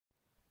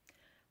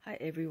Hi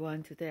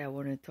everyone, today I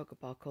want to talk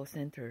about call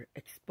center,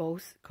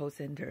 expose call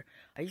center.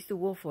 I used to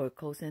work for a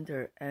call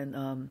center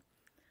and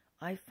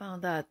I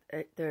found that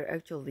they're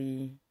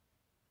actually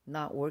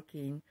not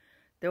working.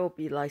 There will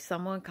be like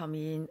someone come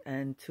in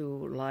and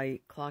to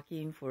like clock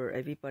in for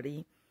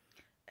everybody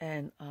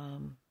and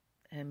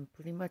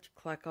pretty much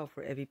clock out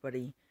for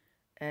everybody.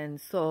 And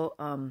so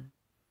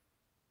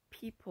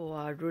people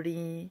are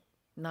really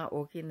not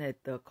working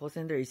at the call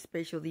center,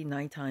 especially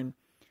nighttime.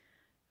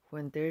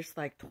 When there's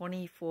like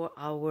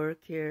 24-hour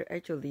care,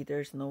 actually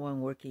there's no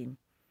one working.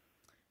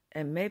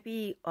 And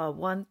maybe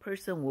one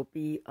person will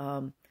be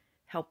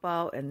help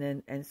out and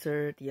then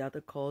answer the other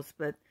calls.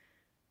 But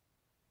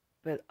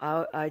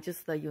I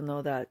just let you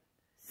know that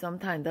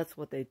sometimes that's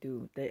what they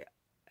do. They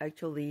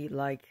actually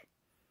like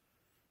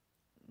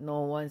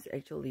no one's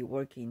actually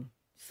working.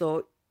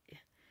 So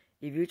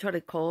if you try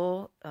to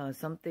call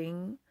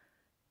someone,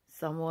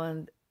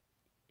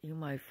 you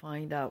might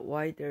find out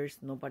why there's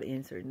nobody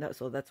answering.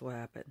 So that's what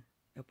happened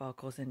about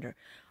call center.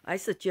 I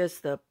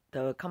suggest the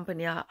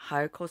company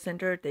hire call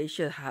center, they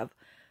should have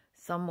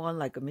someone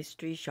like a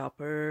mystery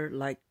shopper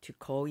like to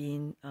call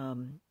in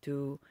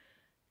to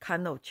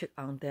kind of check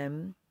on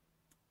them,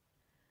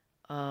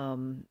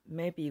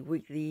 maybe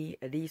weekly,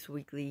 at least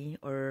weekly,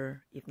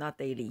 or if not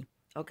daily.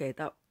 Okay,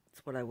 that's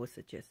what I would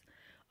suggest.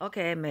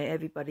 Okay, may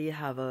everybody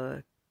have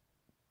a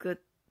good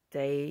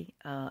day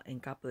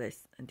and God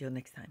bless. Until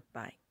next time,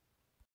 bye.